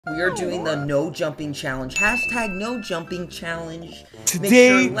we are doing the no jumping challenge. Hashtag no jumping challenge.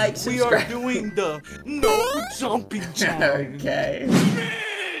 Today, sure like, we are doing the no jumping challenge. Okay.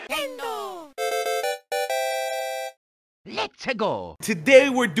 Let's go. Today,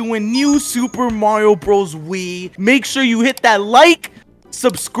 we're doing new Super Mario Bros. Wii. Make sure you hit that like,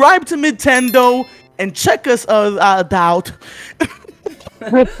 subscribe to Midtendo, and check us out.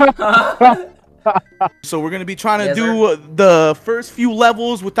 So we're gonna be trying to do the first few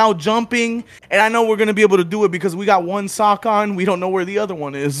levels without jumping, and I know we're gonna be able to do it because we got one sock on. We don't know where the other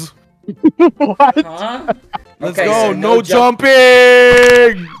one is. What? Huh? Let's okay, go. So no jumping.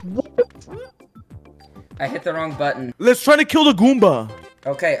 I hit the wrong button. Let's try to kill the Goomba.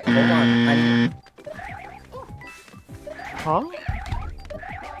 Okay, hold on. Huh?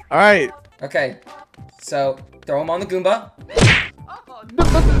 All right. Okay, so throw him on the Goomba.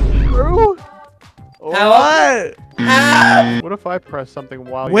 What? What if I press something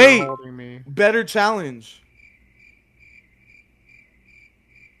while Wait, you're holding me? Better challenge.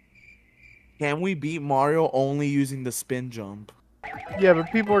 Can we beat Mario only using the spin jump? Yeah,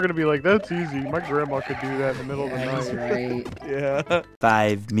 but people are gonna be like, that's easy. My grandma could do that in the middle of the That's night. right. Yeah.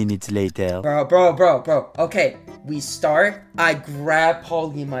 5 minutes later. Bro. Okay, we start. I grab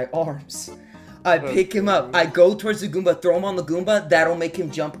Polly in my arms. I pick him up. I go towards the Goomba, throw him on the Goomba. That'll make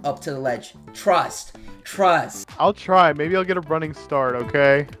him jump up to the ledge. Trust. I'll try. Maybe I'll get a running start,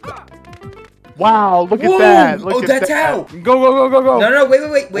 okay? Wow, look at that. Look oh, at that's that. how. Go. No,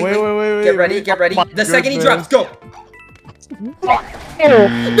 wait. Get ready. The second he drops, go. No,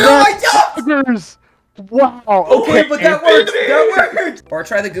 I jumped! Wow. Okay, but that worked. Or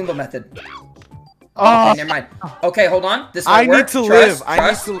try the Goomba method. Okay, never mind. Okay, hold on. This might work. Need to live.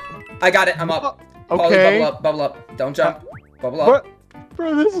 I got it. I'm up. Okay. Polly, bubble up. Don't jump. Bubble up.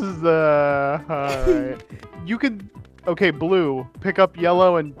 Bro, this is alright. You could. Okay, blue. Pick up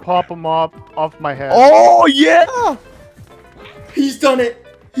yellow and pop them off my head. Oh yeah! He's done it.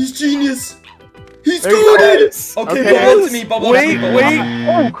 He's genius. He's There you good go. at it. Okay, bubble up to me. Bubble up to me. Wait.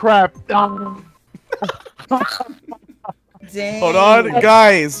 Oh crap! Dang. Hold on,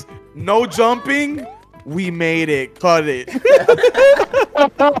 guys. No jumping. We made it. Cut it.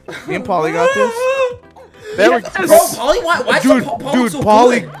 Me and Polly got this. There we go. Bro, Polly, why Dude, so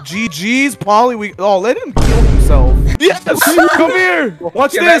Polly, good? GG's, Polly, let him kill himself. Yes, come here.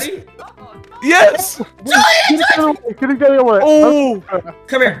 Watch this. Ready? Yes. Can you get away? Oh.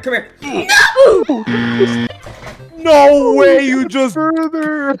 Come here. No way, you just...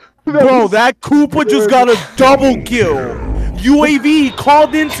 Further. Bro, that Koopa just got a double kill. UAV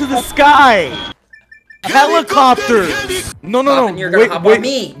called into the sky. Helicopter. No. And you're gonna hop on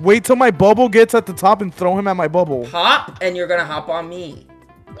me. Wait till my bubble gets at the top and throw him at my bubble. Hop, and you're gonna hop on me.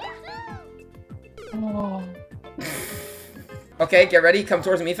 Oh. Okay, get ready. Come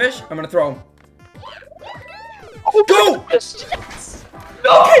towards me, fish. I'm gonna throw him. Oh, go! Yes.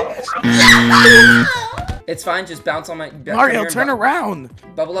 Okay. It's fine. Just bounce on my. Mario, turn around.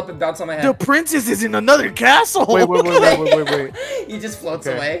 Bubble up and bounce on my head. The princess is in another castle. Wait. He just floats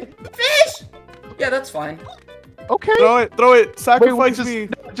away. Fish. Yeah, that's fine. Okay. Throw it. Sacrifice me.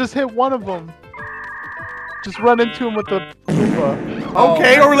 Just hit one of them. Just run into him with the Koopa.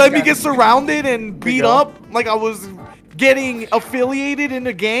 Okay, or let me get surrounded and beat up like I was getting affiliated in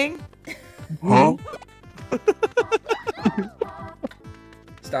a gang. Huh?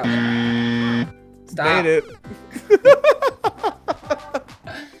 Stop. Stop. Made it.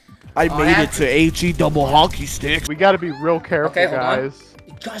 I made it to HE double hockey stick. We gotta be real careful, Okay, hold guys. on.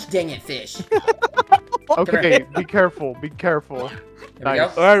 Gosh dang it, fish. Okay, be careful. Be careful. Here we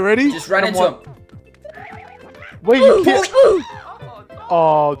Nice. go. All right, ready? Just run into him. Wait, you can't.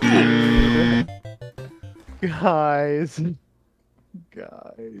 Oh, dude. Guys.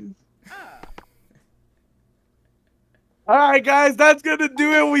 All right, guys, that's gonna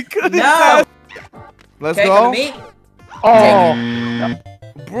do it. We couldn't. No. Let's Okay, go. come to me. Oh.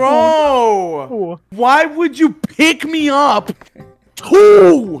 Bro, why would you pick me up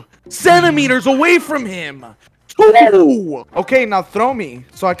 2 centimeters away from him? 2. Okay, now throw me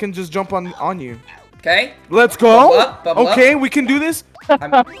so I can just jump on you. Okay. Let's go. Bubble up. Okay, we can do this.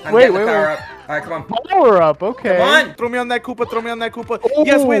 I'm getting the power up. All right, come on. Power up, okay. Come on. Throw me on that Koopa. Oh.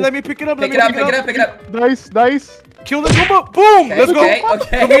 Yes, wait, let me pick it up. Pick it up. Nice. Kill the Koopa. Boom. Okay, Let's go.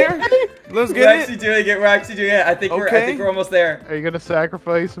 Okay. Come here. Let's get it. We're actually doing it. I think we're almost there. Are you gonna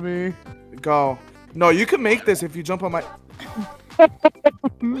sacrifice me? Go. No, you can make this if you jump on my...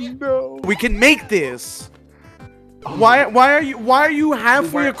 No. We can make this. Why are you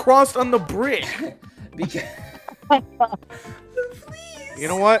halfway across on the brick? Because... You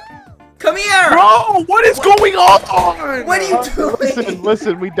know what? Come here! Bro, what is going on? What are you doing?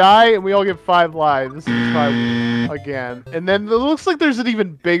 Listen, we die and we all get 5 lives. This is 5 again. And then it looks like there's an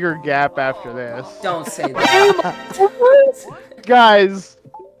even bigger gap after this. Don't say that. Guys,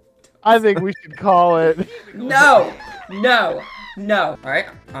 I think we should call it. No! No! No! Alright,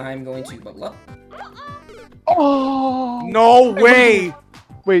 I'm going to bubble up. Oh! No way.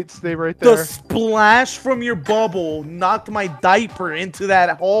 Wait, stay right The there. splash from your bubble knocked my diaper into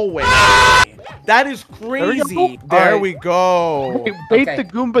that hallway. That is crazy. There we go. Wait, bait Okay. the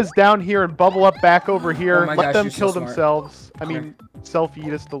Goombas down here and bubble up back over here. Oh my Let gosh, them you're so kill smart. themselves. I mean,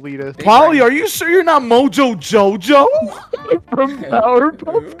 self-eat us, delete us. Polly, are you sure you're not Mojo Jojo? From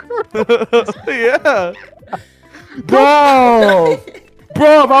Powerpuff Girls. Yeah. Bro.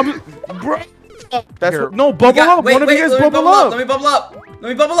 Bro. That's Here. what, no, bubble up. One of you guys let me bubble up. Let me bubble up. Let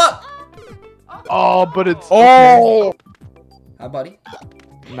me bubble up. Oh, but it's... Oh. Hi, buddy.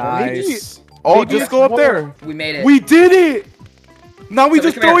 Nice. Oh, maybe just it's go up more- there. We made it. We did it. Now we Somebody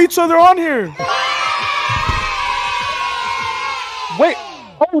just come throw here. each other on here. Wait.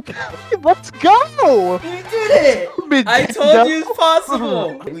 Okay, let's go. We did it. I Midtendo. told you it's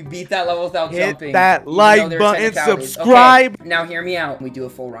possible. We beat that level without Hit jumping. that even like though there were button, technicalities. subscribe. Okay, now hear me out. We do a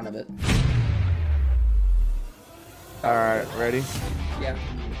full run of it. All right, ready? Yeah.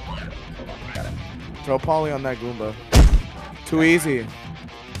 Hold on, got it. Throw Polly on that Goomba. Too easy.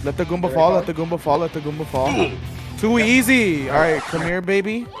 Let the Goomba There we fall. go. Let the Goomba fall. Let the Goomba fall. Too easy. All right, come here,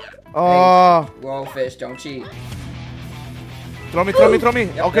 baby. Oh, Whoa, fish, don't cheat. throw me, throw me, throw me.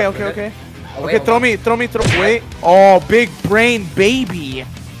 Yep, Okay, yep, okay, we're okay. good. Oh, wait, Okay, hold throw on. me, throw me, throw. Wait. Oh, big brain, baby.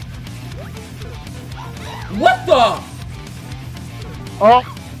 What the?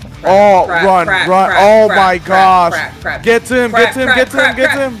 Oh, Oh, Crap, run, crap, run. crap, Oh crap, my crap, gosh. crap, crap. Get to him, get to him, Crap, get to him, crap, get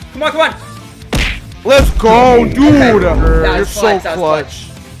to crap. him. Come on, come on. Let's go, dude. That You're was so clutch, that was clutch.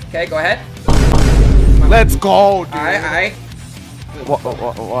 Okay, go ahead. Let's go, dude. Alright.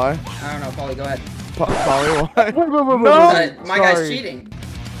 Why? I don't know, Polly, go ahead. Polly, why? wait. No. My guy's Sorry. cheating.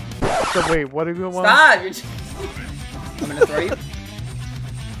 So wait, what do you want? Stop! You're I'm gonna throw you.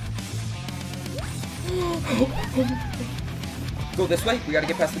 Go this way. We gotta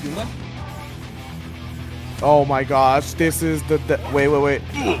get past the Goomba. Oh my gosh, this is the wait.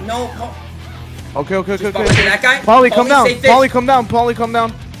 No, Paul. Okay, okay, okay, Just bump into okay. that guy. Polly, come down. stay fit. Polly, come down. Polly, come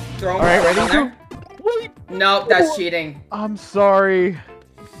down. Throw him. All right, ready? down there. Wait. No, that's cheating. I'm sorry.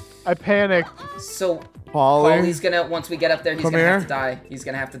 I panicked. So Polly, Paulie's gonna once we get up there, he's Come gonna have here. to die. He's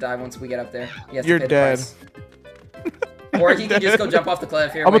gonna have to die once we get up there. He has to You're pay the dead. price. Or he can just go jump off the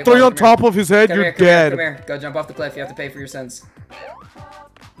cliff. Here, I'm gonna wait, throw you Polly, on come here. top of his head. Come You're here, come dead. Here, come here. Go jump off the cliff. You have to pay for your sins.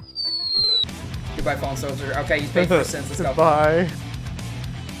 Goodbye, fallen soldier. Okay, you paid for your sins. Let's go. Bye.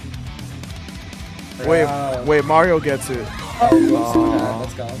 Wait, Mario gets it.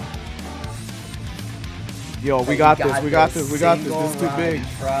 Let's go. Yo, we got this. We got this. We got this. This is too big.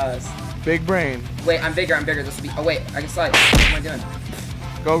 Trust. Big brain. Wait, I'm bigger. I'm bigger. This will be. Oh wait, I can slide. What am I doing?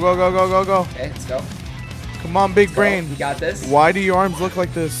 Go, go, go, go, go, go. Okay, let's go. Come on, big Go. brain. We got this. Why do your arms look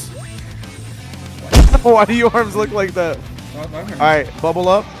like this? Why do your arms look like that? All right, bubble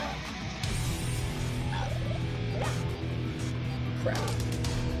up. Crap.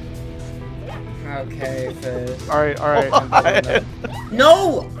 Okay, fish. All right.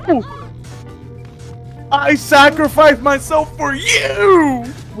 No! I sacrificed myself for you.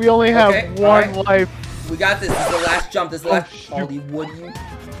 We only have Okay, one alright. life. We got this. This is the last jump. This is the last. shoot. Holly, would you?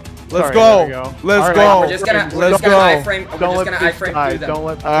 Let's Sorry, go. there we go. Let's All go. right, We're just gonna. We're Let's just gonna go. iframe. We're Don't just let gonna fish iframe die. through them. Don't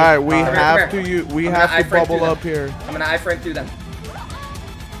let. All right, we fish die. have Come to. here. We I'm have gonna to iframe bubble through up them. here. I'm gonna iframe through them.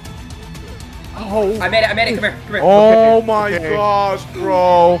 Oh. I made it. I made it. Come here. Come here. Oh my Okay. gosh,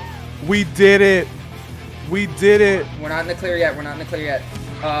 bro. We did it. We did it. We're not in the clear yet. We're not in the clear yet.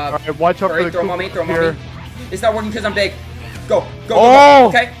 All right, watch out for Hurry, the throw 'em on me. Throw 'em on here. me. It's not working because I'm big. Go. Go. Go.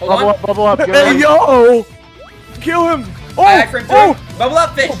 Oh! Go. Okay. Hold Bubble on. up, bubble up. Get Hey, ready. yo. Kill him. Oh. I iframed through. Oh. Bubble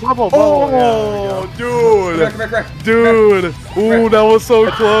up, fish. Bubble, bubble. Oh, Come here. dude. Come here. Come here. Dude. Ooh, that was so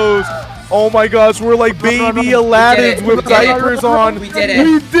close. Oh my gosh, we're like Run, run, baby run. Aladdins We with did it. diapers on. We did it.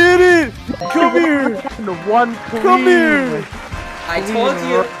 We did it. Come here. The one queen. Come here. I told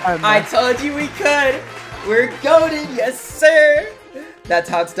you. Run. I told you we could. We're goated. Yes, sir. That's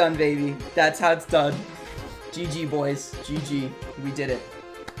how it's done, baby. That's how it's done. GG, boys. GG. We did it.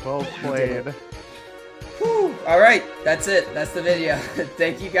 Well did played. it. Whew. All right. That's it. That's the video.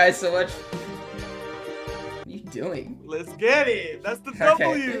 Thank you guys so much. What are you doing? Let's get it. That's the Okay.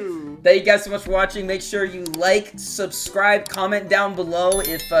 W. Thank you guys so much for watching. Make sure you like, subscribe, comment down below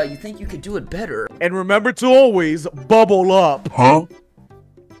if you think you could do it better. And remember to always bubble up.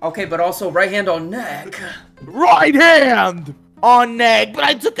 Okay, but also right hand on neck. Right hand. on neck, but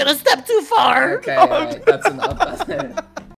I took it a step too far. Okay, alright, that's enough.